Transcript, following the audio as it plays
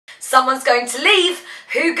Someone's going to leave.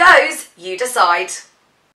 Who goes? You decide.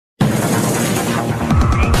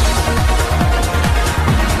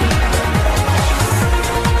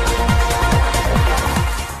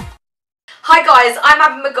 Hi guys, I'm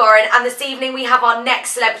Abby McGoran, and this evening we have our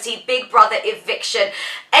next celebrity Big Brother eviction.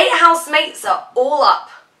 8 housemates are all up.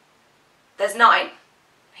 There's 9.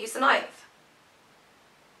 Who's the 9th?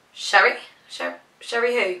 Sherrie?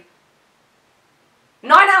 Sherrie who?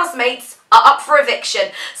 9 housemates are up for eviction.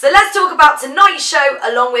 So let's talk about tonight's show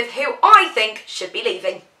along with who I think should be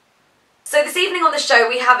leaving. So this evening on the show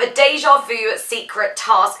we have a deja vu secret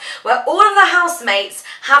task where all of the housemates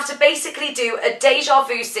have to basically do a deja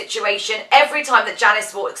vu situation every time that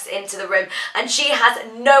Janice walks into the room, and she has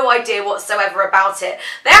no idea whatsoever about it.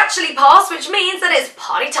 They actually pass, which means that it's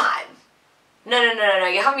party time. No,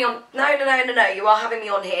 you have me on, no, you are having me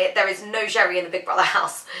on here. There is no Sherrie in the Big Brother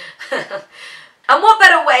house. And what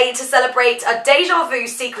better way to celebrate a deja vu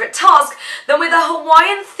secret task than with a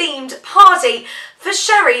Hawaiian themed party for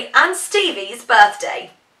Sherrie and Stevie's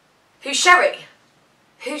birthday. Who's Sherrie?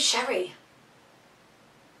 Who's Sherrie?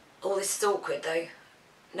 Oh, this is awkward though.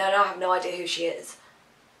 No, I have no idea who she is.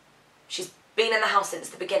 She's been in the house since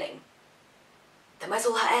the beginning. Then where's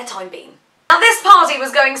all her airtime been? Now this party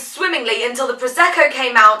was going swimmingly until the Prosecco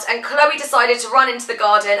came out and Chloe decided to run into the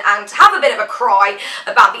garden and have a bit of a cry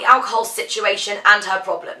about the alcohol situation and her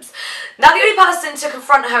problems. Now the only person to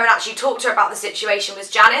confront her and actually talk to her about the situation was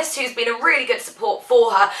Janice, who's been a really good support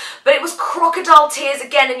for her, but it was crocodile tears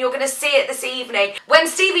again, and you're going to see it this evening. When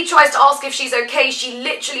Stevie tries to ask if she's okay, she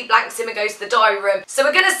literally blanks him and goes to the diary room. So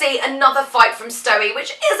we're going to see another fight from Stoey,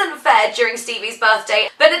 which isn't fair during Stevie's birthday,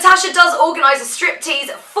 but Natasha does organise a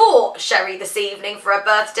striptease for Sherrie this evening for her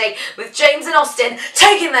birthday, with James and Austin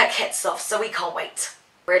taking their kits off, so we can't wait.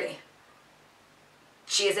 Really?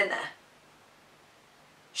 She is in there.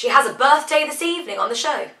 She has a birthday this evening on the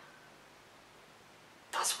show.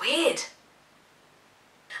 That's weird.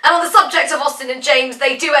 And on the subject of Austin and James,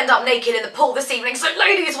 they do end up naked in the pool this evening, so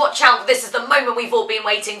ladies, watch out. This is the moment we've all been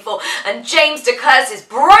waiting for, and James declares his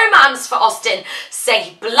bromance for Austin, saying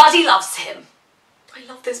he bloody loves him. I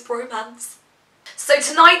love this bromance. So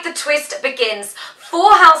tonight the twist begins.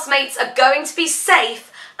 4 housemates are going to be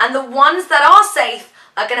safe, and the ones that are safe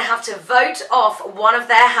are going to have to vote off one of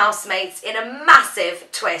their housemates in a massive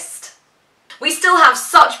twist. We still have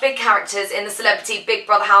such big characters in the Celebrity Big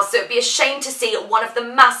Brother house, so it would be a shame to see one of the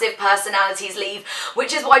massive personalities leave,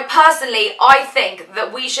 which is why personally I think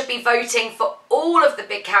that we should be voting for all of the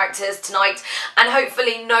big characters tonight, and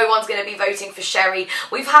hopefully no one's going to be voting for Sherrie.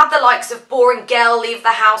 We've had the likes of Boring Girl leave the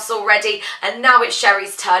house already, and now it's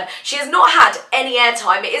Sherrie's turn. She has not had any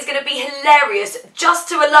airtime. It is going to be hilarious just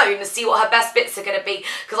to alone see what her best bits are going to be,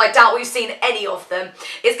 because I doubt we've seen any of them.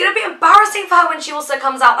 It's going to be embarrassing for her when she also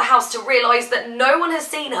comes out the house to realise that no one has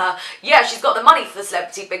seen her. Yeah, she's got the money for the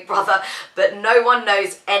Celebrity Big Brother, but no one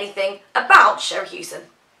knows anything about Sherrie Hewson.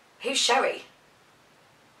 Who's Sherrie?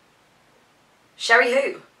 Sherrie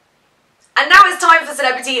who? And now it's time for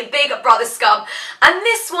Celebrity Big Brother Scum, and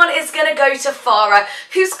this one is going to go to Farah,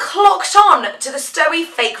 who's clocked on to the Stoey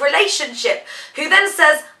fake relationship, who then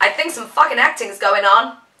says, I think some fucking acting's going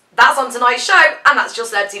on. That's on tonight's show, and that's your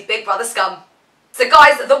Celebrity Big Brother Scum. So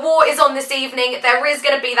guys, the war is on this evening. There is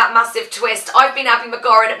going to be that massive twist. I've been Abby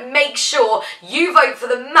McGoran. Make sure you vote for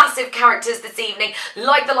the massive characters this evening,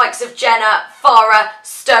 like the likes of Jenna, Farah,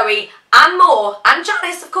 Stoey, and more, and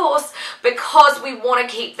Janice of course, because we want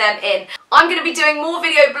to keep them in. I'm going to be doing more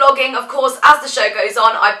video blogging, of course, as the show goes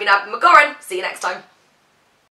on. I've been Abby McGoran. See you next time.